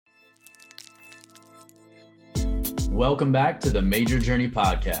Welcome back to the Mejer Journey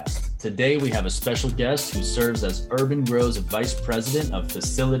Podcast. Today we have a special guest who serves as urban-gro's Vice President of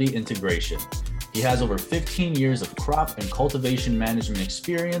Facility Integration. He has over 15 years of crop and cultivation management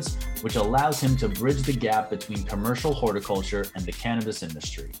experience, which allows him to bridge the gap between commercial horticulture and the cannabis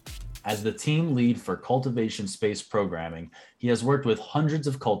industry. As the team lead for cultivation space programming, he has worked with hundreds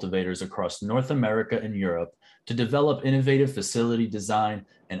of cultivators across North America and Europe to develop innovative facility design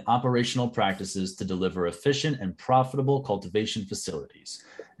and operational practices to deliver efficient and profitable cultivation facilities.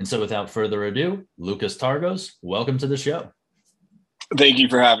 And so without further ado, Lucas Targos, welcome to the show. Thank you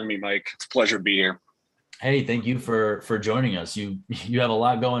for having me, Mike. It's a pleasure to be here. Hey, thank you for joining us. You have a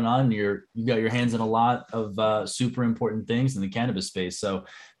lot going on. You got your hands in a lot of super important things in the cannabis space. So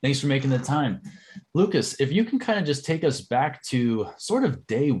thanks for making the time. Lucas, if you can kind of just take us back to sort of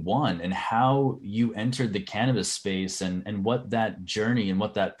day one and how you entered the cannabis space and what that journey and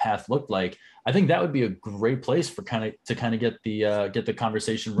what that path looked like, I think that would be a great place for kind of get the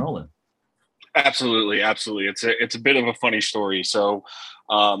conversation rolling. Absolutely. It's a bit of a funny story. So,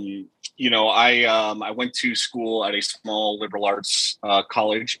 I went to school at a small liberal arts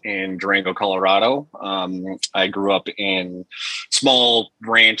college in Durango, Colorado. I grew up in small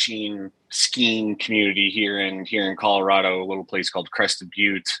ranching skiing community here in Colorado, a little place called Crested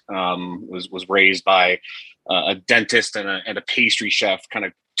Butte. Was raised by a dentist and a pastry chef, kind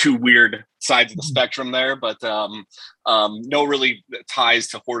of two weird sides of the spectrum there, but no really ties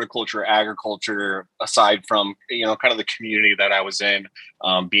to horticulture, agriculture, aside from, kind of the community that I was in,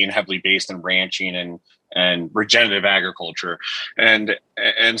 being heavily based in ranching and regenerative agriculture. And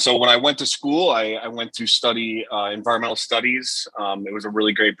so when I went to school, I went to study environmental studies. It was a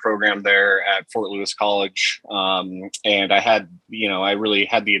really great program there at Fort Lewis College. And I really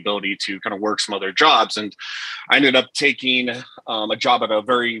had the ability to kind of work some other jobs. And I ended up taking a job at a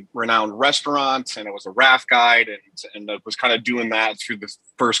very renowned restaurant, and I was a raft guide, and I was kind of doing that through the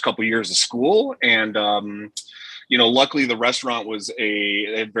first couple of years of school. And, luckily the restaurant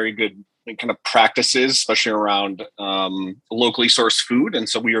they had very good kind of practices, especially around locally sourced food. And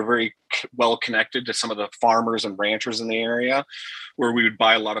so we were very well connected to some of the farmers and ranchers in the area, where we would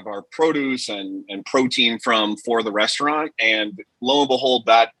buy a lot of our produce and protein for the restaurant. And lo and behold,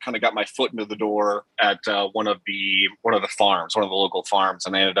 that kind of got my foot into the door at one of the local farms.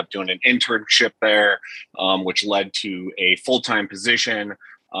 And I ended up doing an internship there, which led to a full-time position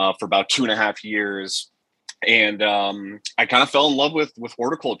for about 2.5 years. And I kind of fell in love with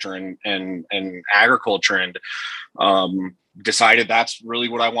horticulture and agriculture, and decided that's really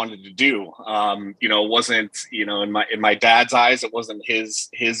what I wanted to do. It wasn't, in my dad's eyes, it wasn't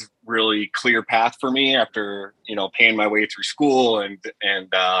his really clear path for me after, paying my way through school and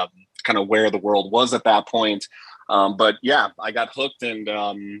kind of where the world was at that point. But yeah, I got hooked, and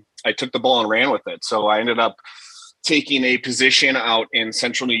I took the ball and ran with it. So I ended up taking a position out in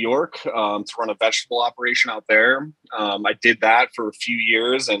central New York to run a vegetable operation out there. I did that for a few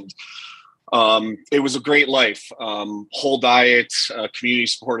years, and it was a great life. Whole diet, community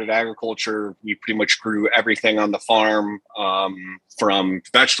supported agriculture. We pretty much grew everything on the farm, from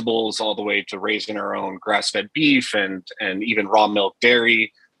vegetables all the way to raising our own grass-fed beef and even raw milk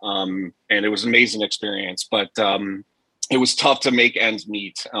dairy. And it was an amazing experience, but it was tough to make ends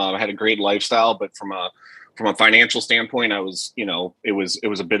meet. I had a great lifestyle, but from a financial standpoint, it was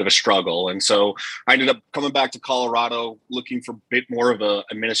a bit of a struggle. And so I ended up coming back to Colorado looking for a bit more of a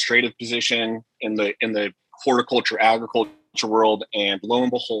administrative position in the horticulture agriculture world. And lo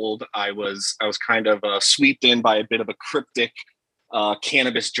and behold, I was kind of swept in by a bit of a cryptic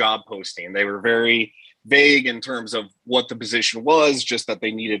cannabis job posting. They were very vague in terms of what the position was, just that they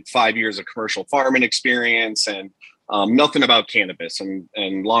needed 5 years of commercial farming experience and nothing about cannabis. And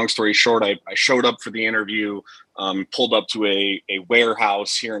long story short, I showed up for the interview, pulled up to a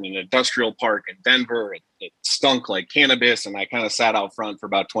warehouse here in an industrial park in Denver. It stunk like cannabis. And I kind of sat out front for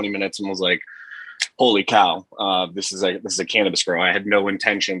about 20 minutes and was like, holy cow, this is a cannabis grow. I had no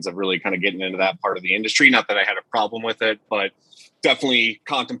intentions of really kind of getting into that part of the industry. Not that I had a problem with it, but definitely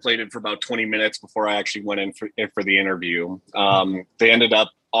contemplated for about 20 minutes before I actually went in for the interview. They ended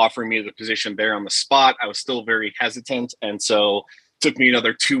up offering me the position there on the spot. I was still very hesitant. And so it took me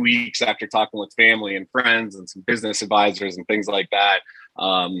another 2 weeks after talking with family and friends and some business advisors and things like that,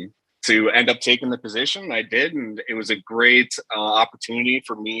 to end up taking the position. I did. And it was a great opportunity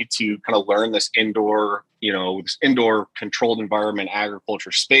for me to kind of learn this indoor controlled environment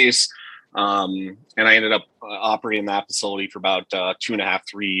agriculture space. And I ended up operating that facility for about 2.5,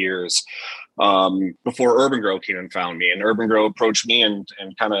 3 years before urban-gro came and found me. And urban-gro approached me and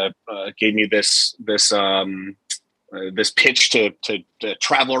kind of gave me this this pitch to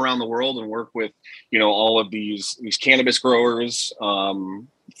travel around the world and work with, all of these cannabis growers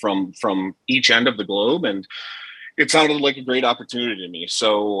from each end of the globe. And it sounded like a great opportunity to me.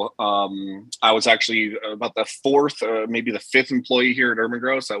 So I was actually about the fourth, maybe the fifth employee here at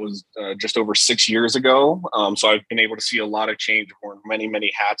urban-gro. So that was just over 6 years ago. So I've been able to see a lot of change, worn many,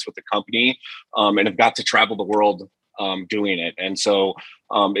 many hats with the company, and have got to travel the world doing it. And so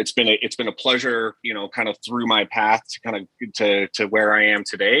it's been a pleasure, kind of through my path to kind of to where I am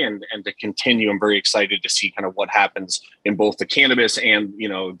today, and to continue. I'm very excited to see kind of what happens in both the cannabis and,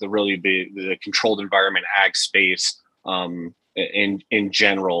 the controlled environment ag space in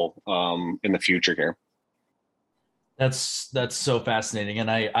general in the future here. That's so fascinating. And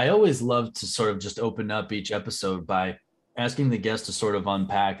I always love to sort of just open up each episode by asking the guests to sort of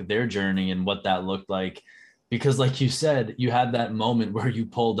unpack their journey and what that looked like. Because like you said, you had that moment where you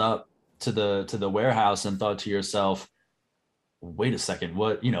pulled up to the warehouse and thought to yourself, wait a second,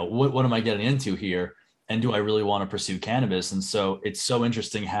 what am I getting into here? And do I really want to pursue cannabis? And so it's so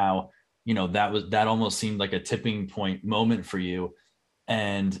interesting how, that almost seemed like a tipping point moment for you.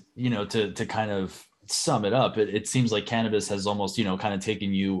 And, to kind of sum it up, it seems like cannabis has almost, kind of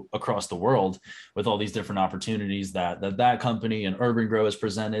taken you across the world with all these different opportunities that company and urban-gro has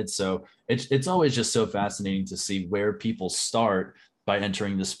presented. So it's always just so fascinating to see where people start by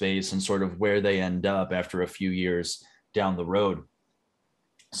entering the space and sort of where they end up after a few years down the road.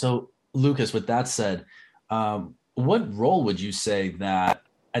 So Lucas, with that said, what role would you say that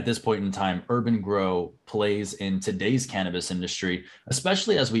at this point in time urban-gro plays in today's cannabis industry,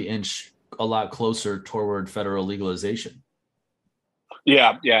 especially as we inch a lot closer toward federal legalization?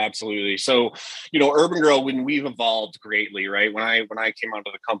 Yeah, absolutely. So, urban-gro, when we've evolved greatly, right? When I came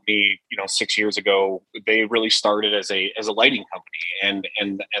onto the company, 6 years ago, they really started as a lighting company,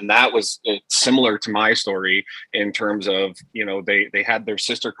 and that was similar to my story in terms of, they had their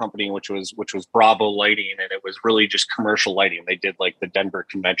sister company, which was Bravo Lighting, and it was really just commercial lighting. They did like the Denver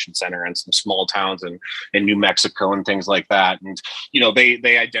Convention Center and some small towns in New Mexico and things like that. And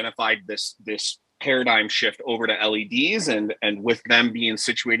they identified this paradigm shift over to LEDs, and with them being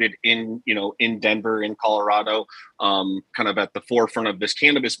situated in Denver, in Colorado, kind of at the forefront of this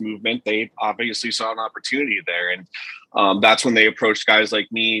cannabis movement, they obviously saw an opportunity there. And that's when they approached guys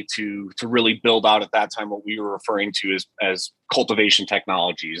like me to really build out at that time what we were referring to as cultivation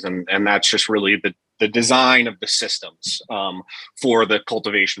technologies. And that's just really the design of the systems for the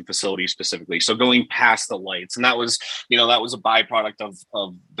cultivation facility specifically. So going past the lights, and that was a byproduct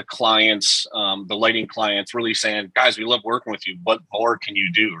of the clients, the lighting clients really saying, guys, we love working with you. What more can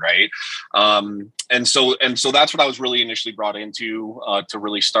you do? Right. And so that's what I was really initially brought into to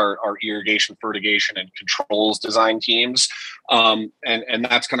really start our irrigation, fertigation, and controls design teams. And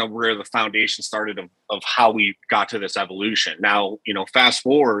that's kind of where the foundation started of how we got to this evolution. Now, fast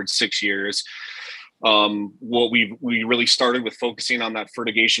forward 6 years, what we really started with focusing on that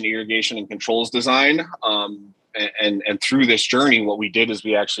fertigation, irrigation, and controls design. And through this journey, what we did is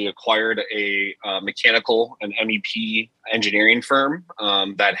we actually acquired a mechanical and MEP engineering firm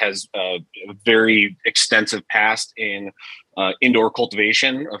that has a very extensive past in indoor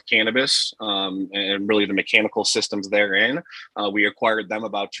cultivation of cannabis and really the mechanical systems therein. We acquired them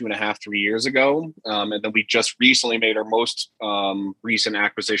about 2.5-3 years ago. And then we just recently made our most recent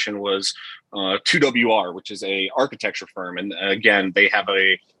acquisition was 2WR, which is a architecture firm. And again, they have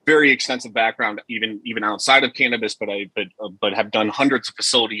a very extensive background, even outside of cannabis, but have done hundreds of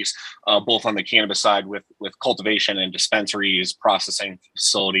facilities, both on the cannabis side with cultivation and dispensaries, processing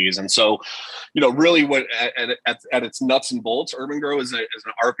facilities. And so, really what at its nuts and bolts, urban-gro is an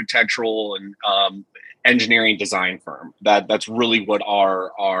architectural and engineering design firm. That's really what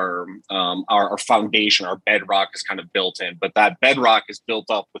our foundation, our bedrock is kind of built in. But that bedrock is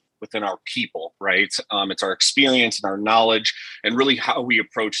built up within our people, right? It's our experience and our knowledge, and really how we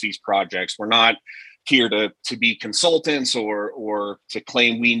approach these projects. We're not here to be consultants or to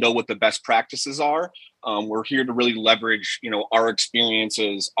claim we know what the best practices are. We're here to really leverage, our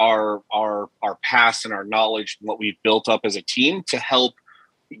experiences, our past, and our knowledge, and what we've built up as a team to help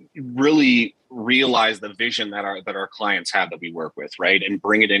really realize the vision that our clients have that we work with, right, and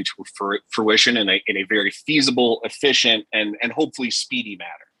bring it into fruition in a very feasible, efficient, and hopefully speedy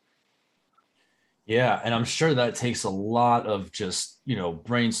manner. Yeah, and I'm sure that takes a lot of just,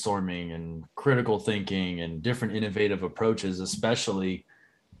 brainstorming and critical thinking and different innovative approaches, especially,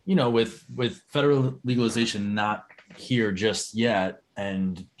 with federal legalization not here just yet,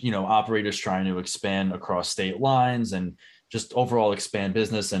 and, operators trying to expand across state lines and just overall expand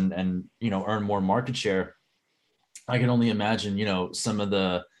business and earn more market share. I can only imagine, some of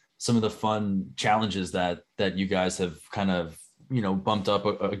the some of the fun challenges that you guys have kind of, bumped up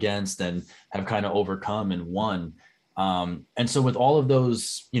against and have kind of overcome and won. And so with all of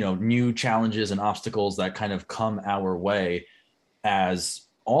those, new challenges and obstacles that kind of come our way, as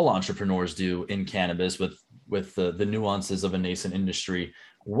all entrepreneurs do in cannabis, with the nuances of a nascent industry,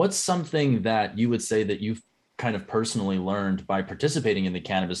 what's something that you would say that you've kind of personally learned by participating in the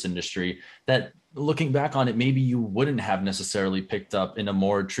cannabis industry that, looking back on it, maybe you wouldn't have necessarily picked up in a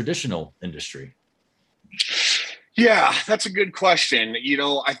more traditional industry? Yeah, that's a good question.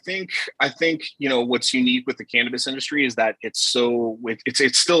 I think what's unique with the cannabis industry is that it's still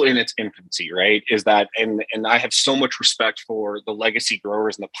in its infancy, right? Is that and I have so much respect for the legacy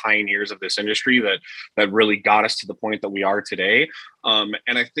growers and the pioneers of this industry that really got us to the point that we are today.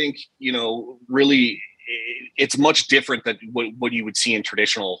 And I think really it's much different than what you would see in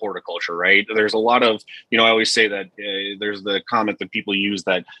traditional horticulture, right? There's a lot of, I always say that there's the comment that people use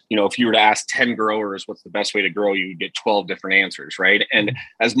that, if you were to ask 10 growers what's the best way to grow, you would get 12 different answers, right? And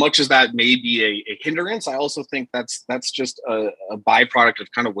as much as that may be a hindrance, I also think that's just a byproduct of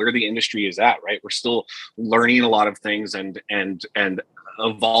kind of where the industry is at, right? We're still learning a lot of things and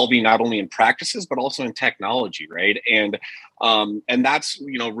evolving not only in practices but also in technology, right? And that's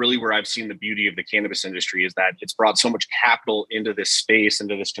really where I've seen the beauty of the cannabis industry, is that it's brought so much capital into this space,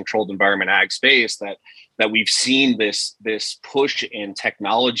 into this controlled environment ag space, that we've seen this push in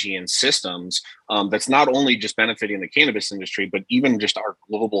technology and systems that's not only just benefiting the cannabis industry, but even just our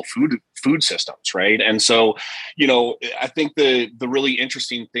global food systems, right? And so, I think the really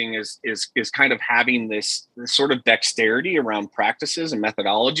interesting thing is kind of having this sort of dexterity around practices and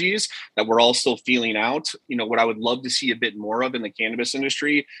methodologies that we're all still feeling out. What I would love to see a bit more of in the cannabis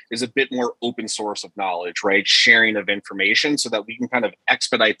industry is a bit more open source of knowledge, right? Sharing of information, so that we can kind of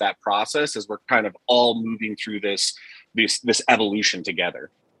expedite that process as we're kind of all moving through this evolution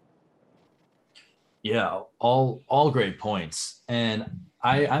together. Yeah, all great points. And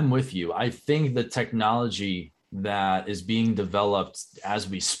I'm with you. I think the technology that is being developed as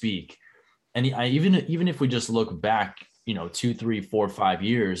we speak, and even if we just look back, 2, 3, 4, 5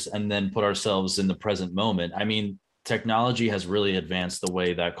 years, and then put ourselves in the present moment, I mean, technology has really advanced the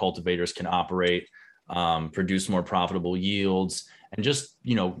way that cultivators can operate, produce more profitable yields, and just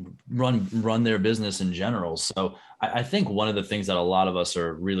run their business in general. So I think one of the things that a lot of us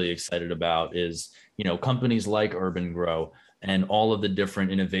are really excited about is companies like urban-gro and all of the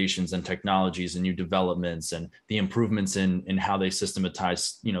different innovations and technologies and new developments and the improvements in how they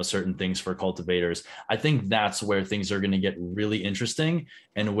systematize certain things for cultivators. I think that's where things are going to get really interesting,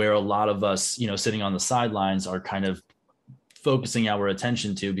 and where a lot of us sitting on the sidelines are kind of focusing our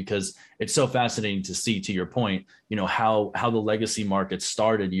attention to, because it's so fascinating to see, to your point, how the legacy market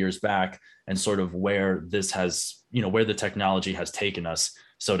started years back, and sort of where this has, where the technology has taken us,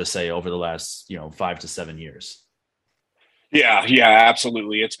 so to say, over the last 5 to 7 years. Yeah,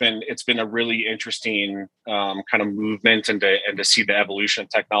 absolutely. It's been a really interesting kind of movement, and to see the evolution of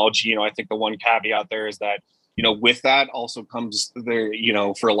technology. I think the one caveat there is that with that also comes there,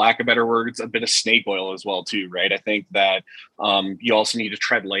 for a lack of better words, a bit of snake oil as well too, right? I think that you also need to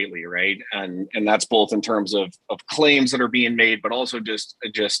tread lightly, right? And that's both in terms of claims that are being made, but also just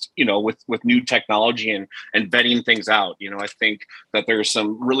with new technology and vetting things out. I think that there's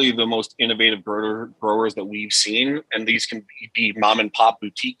some really the most innovative growers that we've seen, and these can be mom and pop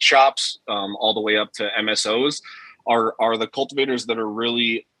boutique shops, all the way up to MSOs, are the cultivators that are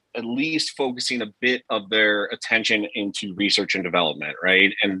really at least focusing a bit of their attention into research and development,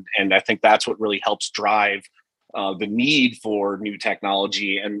 right? And I think that's what really helps drive the need for new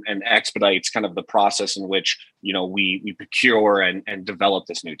technology, and expedites kind of the process in which we procure and develop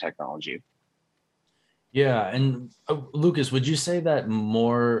this new technology. Yeah, and Lucas, would you say that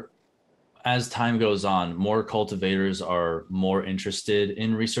more, as time goes on, more cultivators are more interested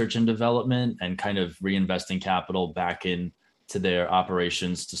in research and development and kind of reinvesting capital back in to their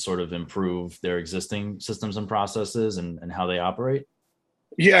operations to sort of improve their existing systems and processes and how they operate?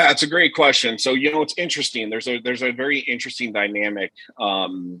 Yeah, it's a great question. So, it's interesting. There's a very interesting dynamic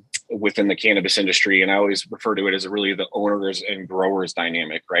within the cannabis industry, and I always refer to it as really the owners and growers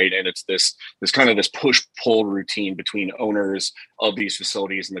dynamic, right? And it's this kind of this push-pull routine between owners of these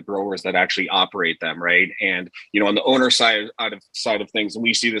facilities and the growers that actually operate them, right? And on the owner side of things, and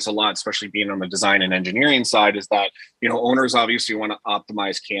we see this a lot, especially being on the design and engineering side, is that owners obviously want to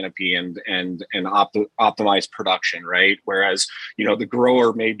optimize canopy and optimize production, right? Whereas the grower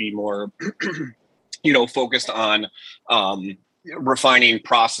may be more focused on refining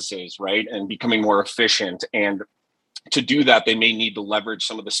processes, right, and becoming more efficient, and to do that, they may need to leverage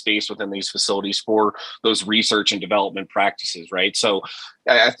some of the space within these facilities for those research and development practices, right? So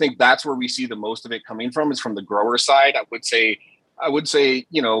I think that's where we see the most of it coming from, is from the grower side. I would say,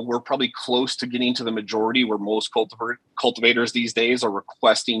 we're probably close to getting to the majority where most cultivators these days are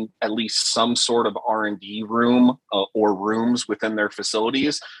requesting at least some sort of R&D room or rooms within their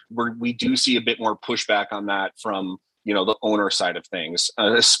facilities. Where we do see a bit more pushback on that from the owner side of things,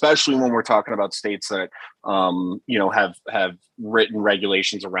 especially when we're talking about states that, have written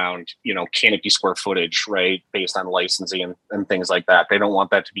regulations around, canopy square footage, right, based on licensing and things like that. They don't want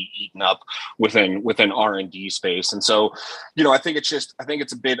that to be eaten up within R&D space. And so, I think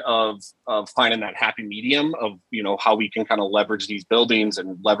it's a bit of finding that happy medium of, how we can kind of leverage these buildings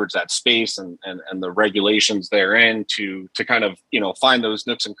and leverage that space and the regulations therein to kind of, find those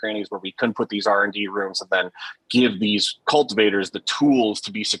nooks and crannies where we can put these R&D rooms and then give these cultivators the tools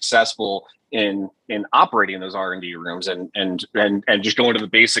to be successful in operating those R&D rooms and just going to the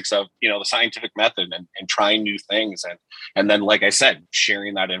basics of, the scientific method and trying new things. And then, like I said,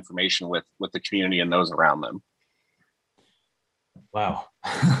 sharing that information with the community and those around them. Wow.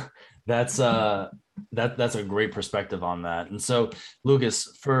 That's a great perspective on that. And so,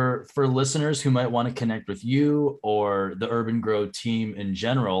 Lucas, for listeners who might want to connect with you or the urban-gro team in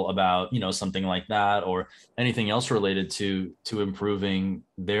general about, something like that or anything else related to improving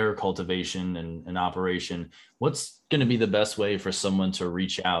their cultivation and operation, what's going to be the best way for someone to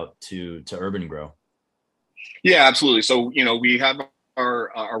reach out to urban-gro? Yeah, absolutely. So, we have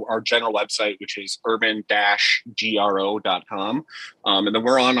our general website, which is urban-gro.com. And then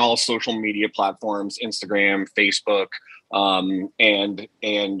we're on all social media platforms, Instagram, Facebook, and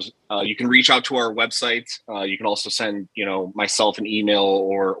you can reach out to our website. You can also send, myself an email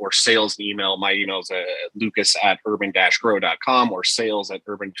or sales an email. My email is lucas@urban-gro.com or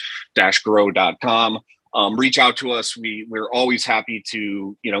sales@urban-gro.com. Reach out to us. We're always happy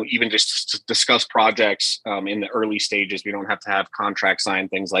to, even just to discuss projects in the early stages. We don't have to have contracts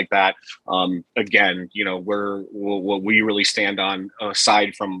signed, things like that. Again, what we really stand on,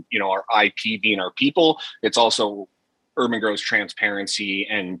 aside from, our IP being our people, it's also urban-gro's transparency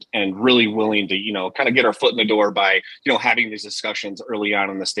and really willing to, kind of get our foot in the door by, having these discussions early on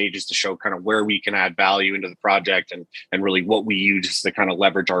in the stages to show kind of where we can add value into the project and really what we use to kind of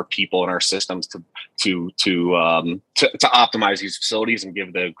leverage our people and our systems to optimize these facilities and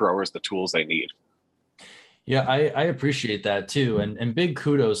give the growers the tools they need. Yeah, I appreciate that too. And big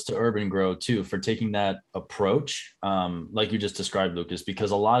kudos to urban-gro too for taking that approach, like you just described, Lucas,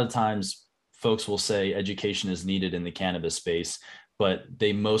 because a lot of times folks will say education is needed in the cannabis space, but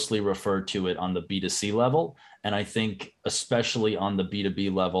they mostly refer to it on the B2C level. And I think especially on the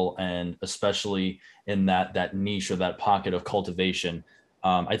B2B level, and especially in that niche or that pocket of cultivation,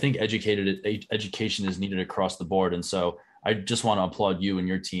 I think education is needed across the board. And so I just want to applaud you and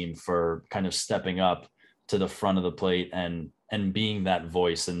your team for kind of stepping up to the front of the plate and being that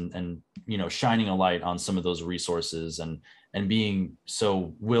voice and shining a light on some of those resources and being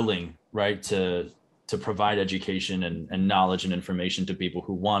so willing, right, to provide education and knowledge and information to people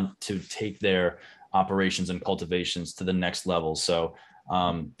who want to take their operations and cultivations to the next level. So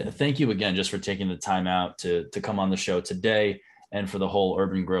thank you again just for taking the time out to come on the show today, and for the whole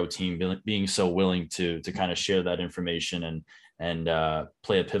urban-gro team being so willing to kind of share that information and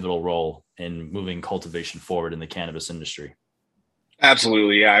play a pivotal role in moving cultivation forward in the cannabis industry.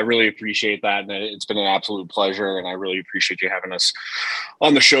 Absolutely. Yeah, I really appreciate that. And it's been an absolute pleasure. And I really appreciate you having us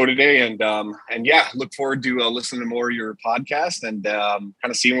on the show today. And yeah, look forward to listening to more of your podcast and kind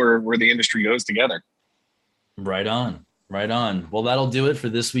of seeing where the industry goes together. Right on. Right on. Well, that'll do it for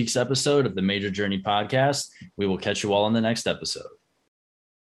this week's episode of the Mejer Journey Podcast. We will catch you all on the next episode.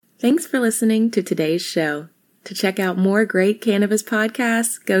 Thanks for listening to today's show. To check out more great cannabis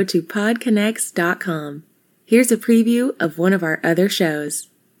podcasts, go to podconnects.com. Here's a preview of one of our other shows.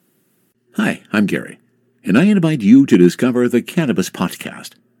 Hi, I'm Gary, and I invite you to discover the Cannabis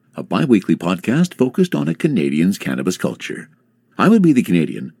Podcast, a bi-weekly podcast focused on a Canadian's cannabis culture. I would be the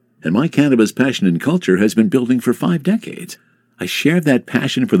Canadian, and my cannabis passion and culture has been building for 5 decades. I share that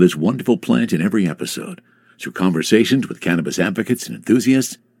passion for this wonderful plant in every episode, through conversations with cannabis advocates and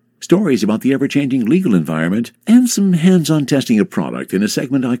enthusiasts, stories about the ever-changing legal environment, and some hands-on testing of product in a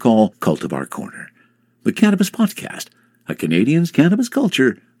segment I call Cultivar Corner. The Cannabis Podcast, a Canadian's cannabis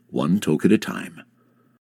culture, one toke at a time.